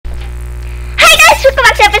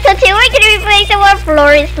So today we're gonna be playing some more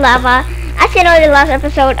Floor is Lava. As you know, in the last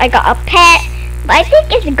episode I got a pet, but I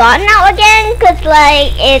think it's gone now again because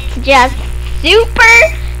like it's just super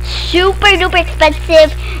duper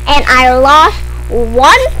expensive, and I lost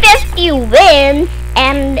 150 wins,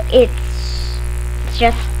 and it's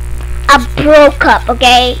just a broke up.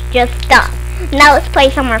 Okay, just stop. Now let's play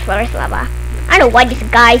some more Floor is Lava. I don't know why this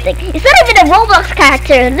guy's like, it's not even a Roblox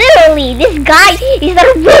character. Literally, this guy is not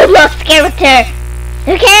a Roblox character.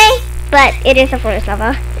 Okay? But it is a Floor is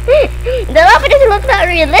Lava. The lava doesn't look that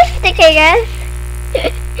realistic, I guess.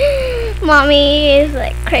 Mommy is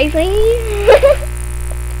like crazy.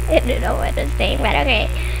 I don't know what to say, but okay.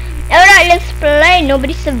 Alright, let's play.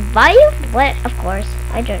 Nobody survived? What? Of course.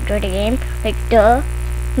 I don't enjoy the game. Like, duh.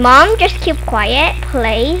 Mom, just keep quiet,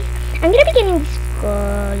 please. I'm gonna be getting this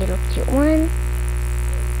little cute one.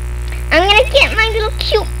 I'm gonna get my little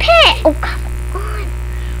cute pet. Oh, come on.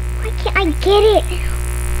 Why can't I get it?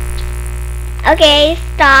 Okay,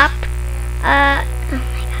 stop. Oh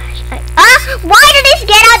my gosh. Why did this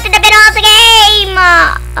get out to the middle of the game?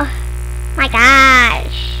 Oh my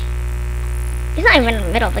gosh. It's not even in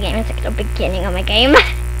the middle of the game. It's like the beginning of my game.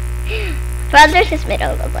 But there's this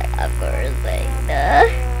middle. Like, of course, like, duh.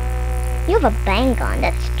 You have a bang on.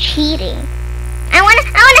 That's cheating. I wanna.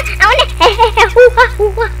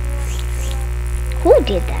 Who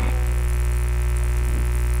did that?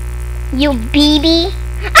 You BB?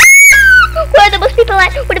 Ah! Where are the most people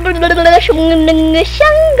at?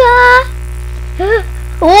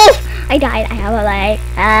 Oh, I died. I have a life.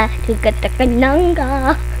 To get the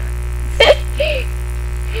kananga.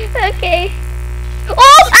 Okay.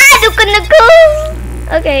 Oh,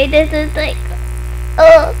 okay, this is like,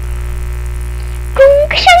 oh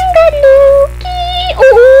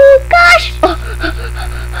gosh.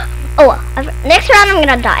 Oh, next round I'm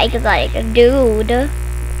gonna die because like, dude.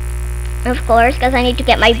 Of course, because I need to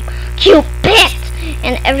get my cute pet,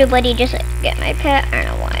 and everybody just like, get my pet. I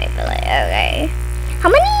don't know why, but like, okay. How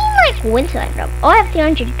many like wins do I have? Oh, I have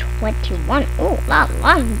 321. Oh, la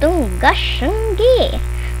gosh.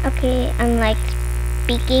 Okay, I'm like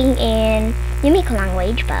speaking in Yumiko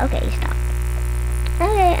language, but okay, stop.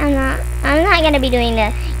 Okay, I'm not gonna be doing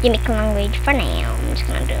the Yumiko language for now. I'm just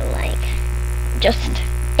gonna do like just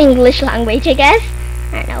English language, I guess.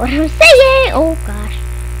 I don't know what I'm saying. Oh gosh,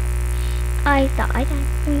 I thought I died.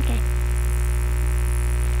 Okay.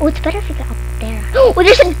 Oh, it's better if we go up there. Oh,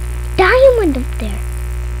 there's a diamond up there.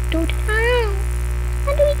 Dude,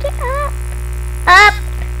 how do we get up?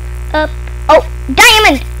 Up. Oh,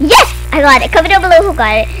 diamond! Yes, I got it. Comment down below who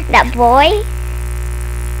got it. That boy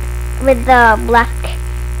with the black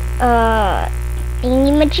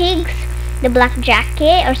thingy-majigs, the black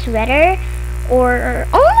jacket or sweater, or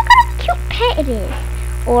oh, look at how cute pet it is,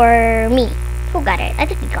 or me. Who got it? I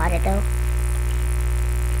think we got it though.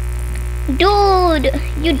 Dude,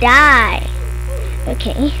 you die.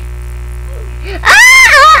 Okay.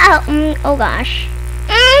 Oh gosh.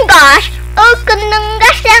 Gosh.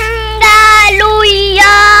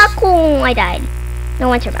 I died. No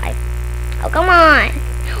one survived. Oh, come on.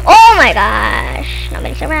 Oh my gosh.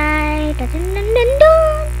 Nobody survived.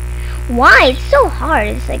 Why? It's so hard.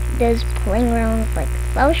 It's like this playing around is like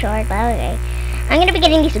so short, but okay. I'm gonna be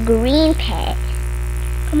getting this green pet.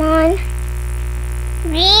 Come on.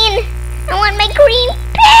 Green. I want my green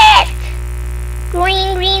pet.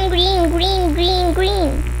 Green.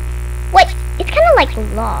 What? It's kind of like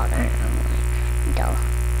log. I don't know. Duh.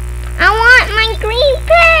 I want my green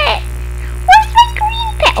pet. Where's my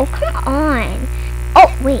green pet? Oh, come on. Oh,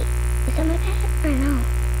 wait. Is that my pet? I don't know.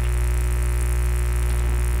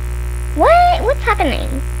 What? What's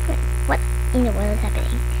happening? What in the world is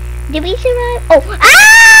happening? Did we survive? Oh,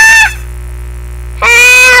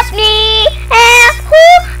 help me! Help!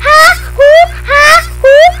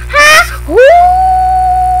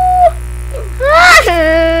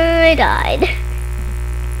 I died.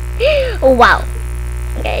 Oh wow.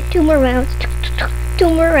 Okay, 2 more rounds. 2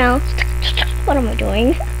 more rounds. What am I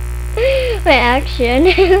doing? My action.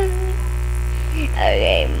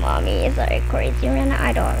 Okay, mommy is like crazy right now.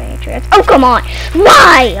 I don't have any tricks. Oh, come on.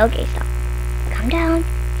 Why? Okay, stop. Calm down.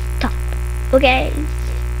 Stop. Okay.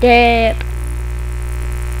 Step.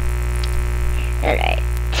 Alright.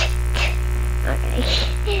 Okay.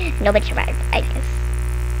 Nobody survived, I guess.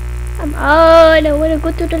 Come on. I want to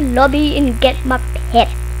go to the lobby and get my pet,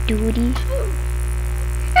 duty.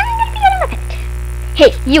 I'm gonna be getting my pet.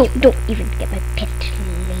 Hey, you don't even get my pet,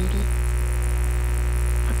 lady.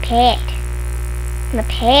 My pet. My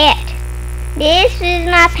pet. This is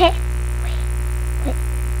my pet. Wait.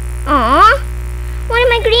 Aww. What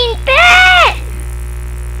am I green pet?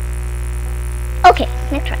 Okay,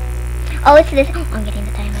 next one. Oh, it's this. Oh, I'm getting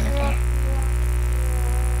the diamond.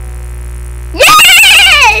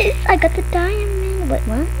 Yes! I got the diamond. Wait,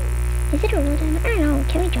 what? Is it a real diamond? I don't know.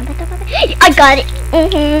 Can we jump at the top of it? I got it.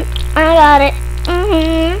 I got it.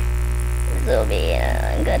 This will be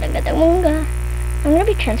good. I got the moonga. I'm gonna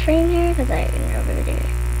be transferring here because I know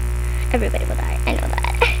everybody will die. I know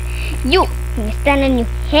that. You stand on your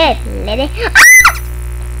head, lady.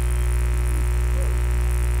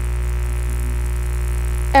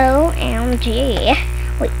 OMG.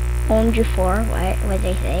 Wait, OMG 4? What did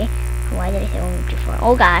I say? Why did I say OMG 4?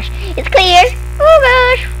 Oh gosh. It's clear. Oh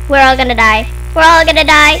gosh. We're all gonna die. We're all gonna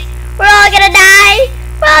die. We're all gonna die.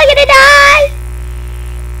 We're all gonna die.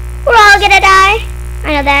 We're all gonna die.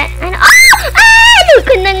 I know that. I know.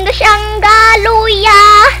 Luya.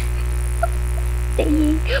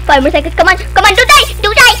 5 more seconds. Come on. Come on. Don't die.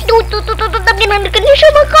 Don't die.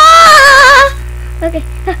 Okay.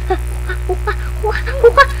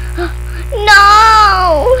 No.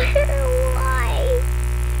 Why?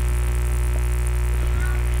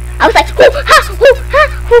 I was like,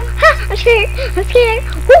 I'm scared. I'm scared.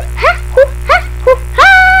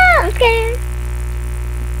 I'm scared.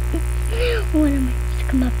 What am I? Look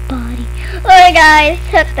at my body. Alright guys,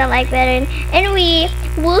 hit the like button and we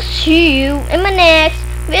will see you in my next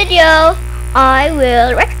video. I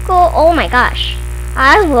will record. Oh my gosh.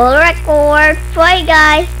 I will record for you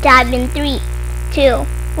guys. Dab in 3, 2,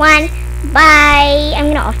 1. Bye. I'm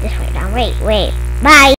gonna off this right now. Wait. Bye.